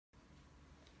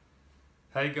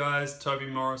Hey guys, Toby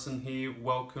Morrison here.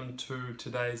 Welcome to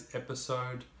today's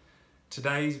episode.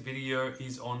 Today's video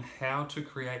is on how to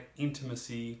create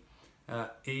intimacy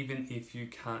even if you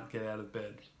can't get out of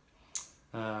bed.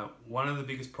 One of the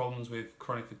biggest problems with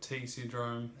chronic fatigue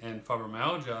syndrome and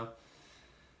fibromyalgia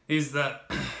is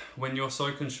that when you're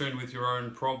so consumed with your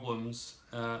own problems,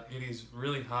 it is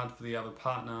really hard for the other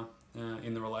partner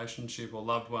in the relationship or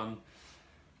loved one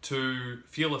to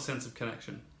feel a sense of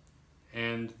connection.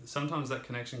 And sometimes that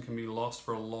connection can be lost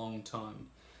for a long time.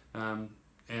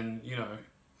 And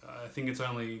I think it's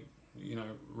only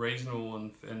reasonable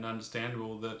and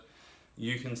understandable that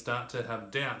you can start to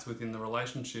have doubts within the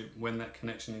relationship when that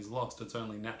connection is lost. It's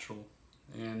only natural.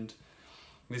 And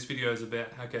this video is about,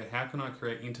 okay, how can I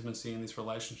create intimacy in this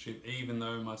relationship even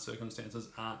though my circumstances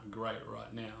aren't great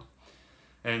right now?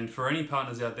 And for any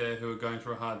partners out there who are going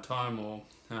through a hard time, or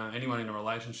anyone in a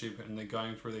relationship and they're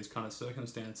going through these kind of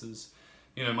circumstances,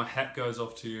 my hat goes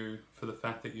off to you for the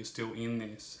fact that you're still in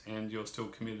this and you're still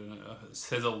committed. And it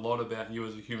says a lot about you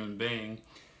as a human being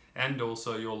and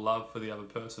also your love for the other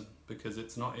person, because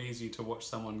it's not easy to watch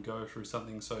someone go through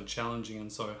something so challenging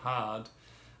and so hard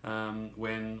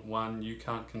when, one, you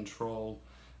can't control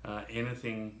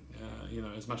anything,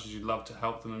 as much as you'd love to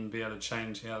help them and be able to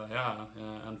change how they are.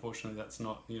 Unfortunately, that's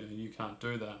not, you can't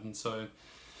do that. And so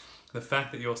the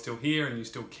fact that you're still here and you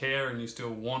still care and you still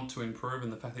want to improve,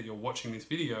 and the fact that you're watching this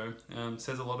video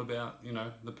says a lot about,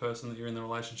 the person that you're in the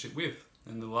relationship with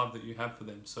and the love that you have for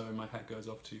them. So my hat goes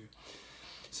off to you.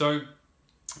 So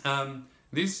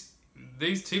these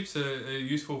tips are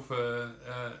useful for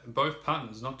both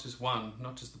partners, not just one,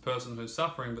 not just the person who's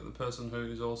suffering, but the person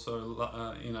who is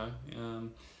also, in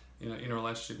a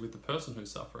relationship with the person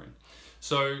who's suffering.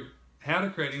 So how to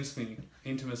create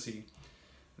intimacy?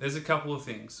 There's a couple of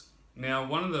things. Now,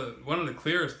 one of the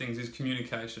clearest things is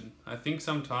communication. I think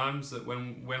sometimes that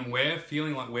when we're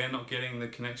feeling like we're not getting the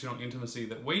connection or intimacy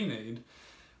that we need,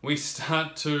 we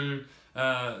start to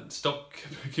stop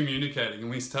communicating, and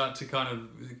we start to kind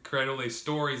of create all these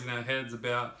stories in our heads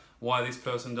about why this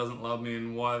person doesn't love me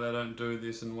and why they don't do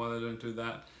this and why they don't do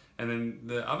that. And then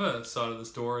the other side of the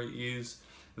story is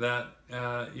that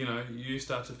you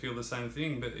start to feel the same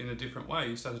thing but in a different way.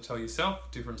 You start to tell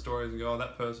yourself different stories and go, oh,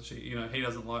 that person, he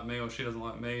doesn't like me, or she doesn't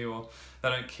like me, or they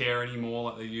don't care anymore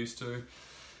like they used to.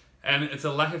 And it's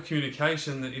a lack of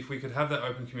communication that if we could have that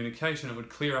open communication, it would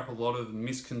clear up a lot of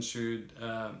misconstrued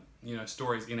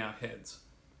stories in our heads.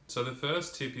 So the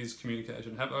first tip is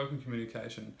communication. Have open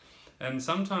communication. And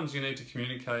sometimes you need to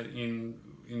communicate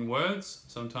in words,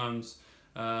 sometimes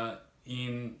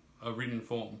in a written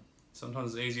form.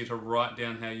 Sometimes it's easier to write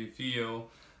down how you feel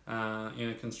in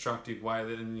a constructive way,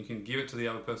 and you can give it to the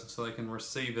other person so they can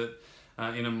receive it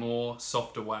in a more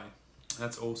softer way.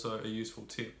 That's also a useful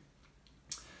tip.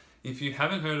 If you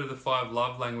haven't heard of the 5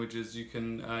 love languages, you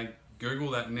can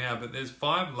Google that now, but there's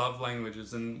 5 love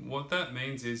languages, and what that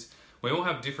means is we all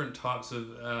have different types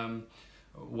of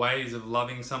ways of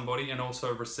loving somebody and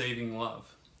also receiving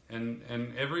love. And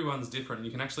everyone's different.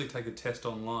 You can actually take a test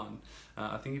online.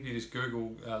 I think if you just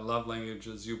Google love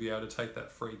languages, you'll be able to take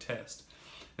that free test.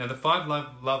 Now, the 5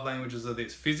 love languages are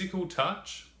this: physical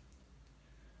touch,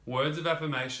 words of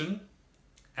affirmation,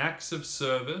 acts of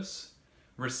service,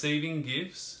 receiving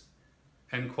gifts,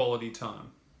 and quality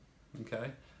time.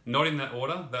 Okay, not in that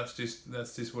order. That's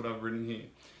just what I've written here.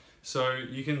 So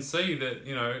you can see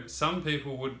that some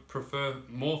people would prefer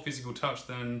more physical touch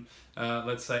than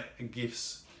let's say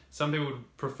gifts. Some people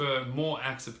would prefer more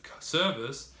acts of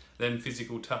service than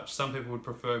physical touch. Some people would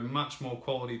prefer much more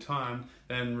quality time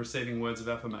than receiving words of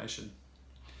affirmation.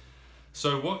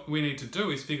 So what we need to do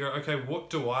is figure out, okay, what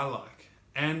do I like?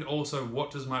 And also,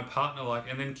 what does my partner like?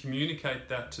 And then communicate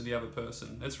that to the other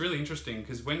person. It's really interesting,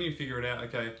 because when you figure it out,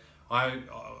 okay,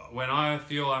 when I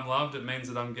feel I'm loved, it means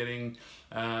that I'm getting,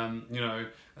 my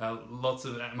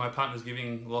partner's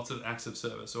giving lots of acts of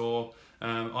service, or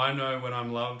I know when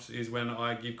I'm loved is when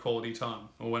I give quality time,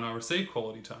 or when I receive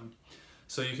quality time.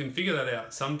 So you can figure that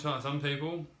out. Sometimes some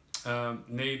people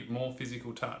need more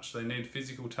physical touch. They need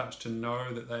physical touch to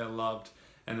know that they are loved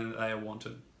and that they are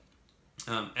wanted.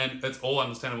 And it's all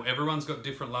understandable. Everyone's got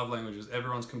different love languages.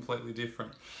 Everyone's completely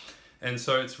different. And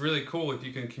so it's really cool if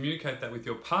you can communicate that with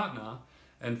your partner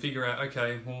and figure out,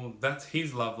 okay, well, that's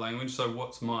his love language, so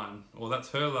what's mine? Or that's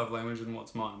her love language, and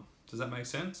what's mine? Does that make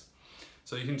sense?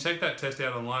 So you can check that test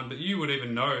out online, but you would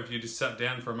even know if you just sat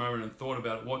down for a moment and thought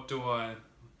about it.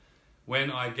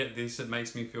 When I get this, it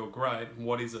makes me feel great.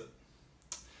 What is it?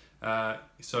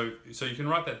 So you can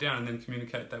write that down and then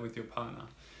communicate that with your partner.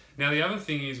 Now the other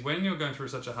thing is, when you're going through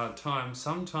such a hard time,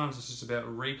 sometimes it's just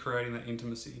about recreating that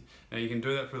intimacy. Now you can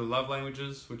do that through the love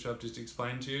languages, which I've just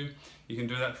explained to you. You can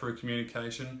do that through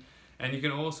communication, and you can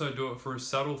also do it through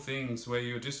subtle things where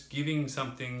you're just giving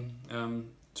something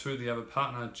to the other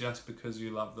partner just because you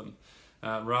love them.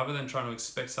 Rather than trying to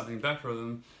expect something back from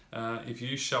them, if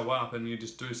you show up and you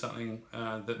just do something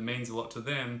that means a lot to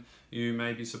them, you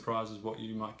may be surprised at what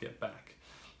you might get back.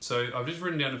 So I've just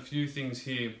written down a few things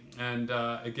here, and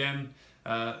again,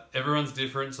 everyone's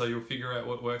different, so you'll figure out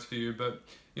what works for you. But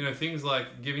you know, things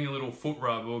like giving a little foot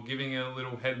rub, or giving a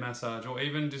little head massage, or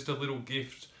even just a little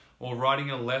gift, or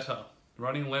writing a letter.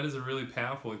 Writing letters are really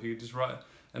powerful. If you just write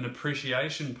an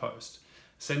appreciation post,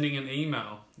 sending an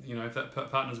email. You know, if that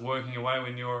partner's working away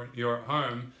when you're at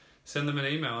home, send them an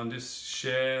email and just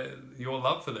share your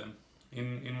love for them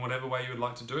in whatever way you would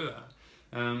like to do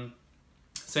that.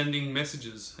 Sending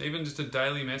messages, even just a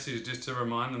daily message, just to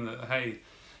remind them that, hey,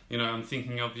 you know, I'm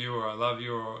thinking of you, or I love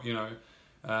you, or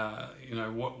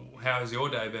how has your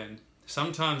day been?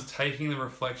 Sometimes taking the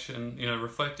reflection,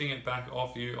 reflecting it back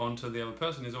off you onto the other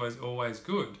person is always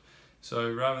good. So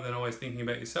rather than always thinking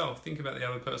about yourself, think about the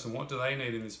other person. What do they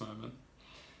need in this moment?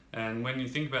 And when you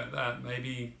think about that,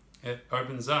 maybe it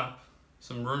opens up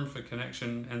some room for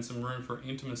connection and some room for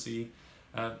intimacy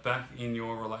back in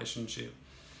your relationship.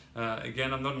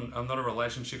 Again, I'm not a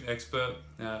relationship expert.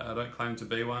 I don't claim to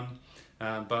be one,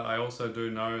 but I also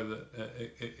do know that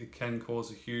it can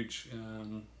cause a huge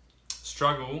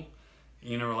struggle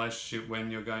in a relationship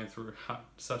when you're going through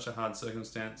such a hard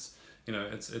circumstance. You know,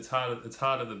 it's hard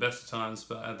at the best of times,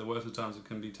 but at the worst of times it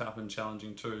can be tough and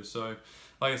challenging too. So,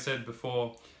 like I said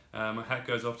before, my hat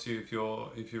goes off to you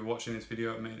if you're watching this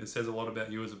video. I mean, it says a lot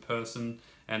about you as a person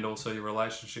and also your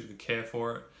relationship, the care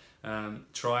for it.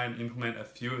 Try and implement a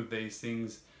few of these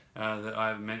things that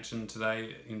I've mentioned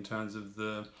today in terms of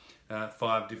the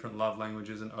 5 different love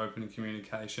languages and open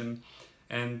communication,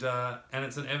 and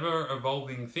it's an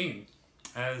ever-evolving thing.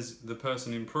 As the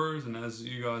person improves and as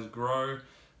you guys grow,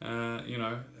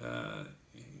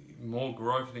 more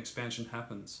growth and expansion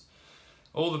happens.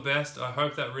 All the best. I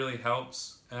hope that really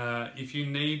helps. If you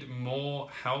need more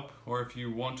help, or if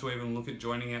you want to even look at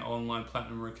joining our online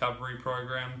Platinum Recovery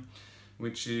program,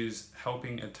 which is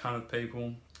helping a ton of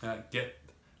people get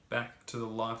back to the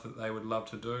life that they would love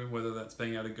to do, whether that's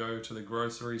being able to go to the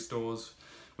grocery stores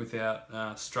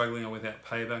without struggling or without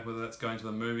payback, whether that's going to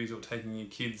the movies or taking your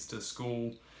kids to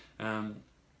school,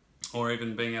 or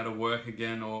even being able to work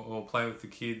again or play with the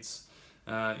kids.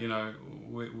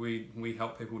 We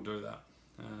help people do that,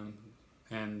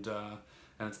 and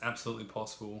it's absolutely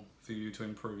possible for you to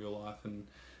improve your life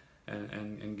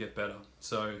and get better.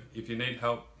 So if you need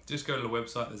help, just go to the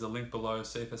website. There's a link below,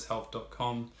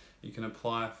 cfshealth.com. You can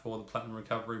apply for the Platinum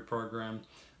Recovery Program,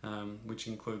 which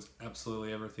includes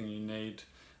absolutely everything you need,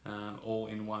 all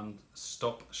in one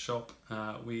stop shop.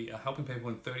 We are helping people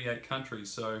in 38 countries,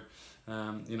 so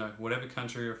whatever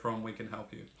country you're from, we can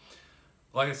help you.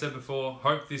 Like I said before,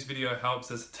 hope this video helps.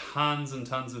 There's tons and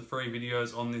tons of free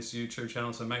videos on this YouTube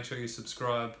channel, so make sure you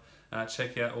subscribe.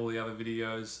 Check out all the other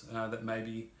videos that may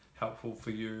be helpful for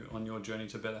you on your journey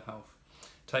to better health.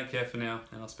 Take care for now,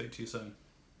 and I'll speak to you soon.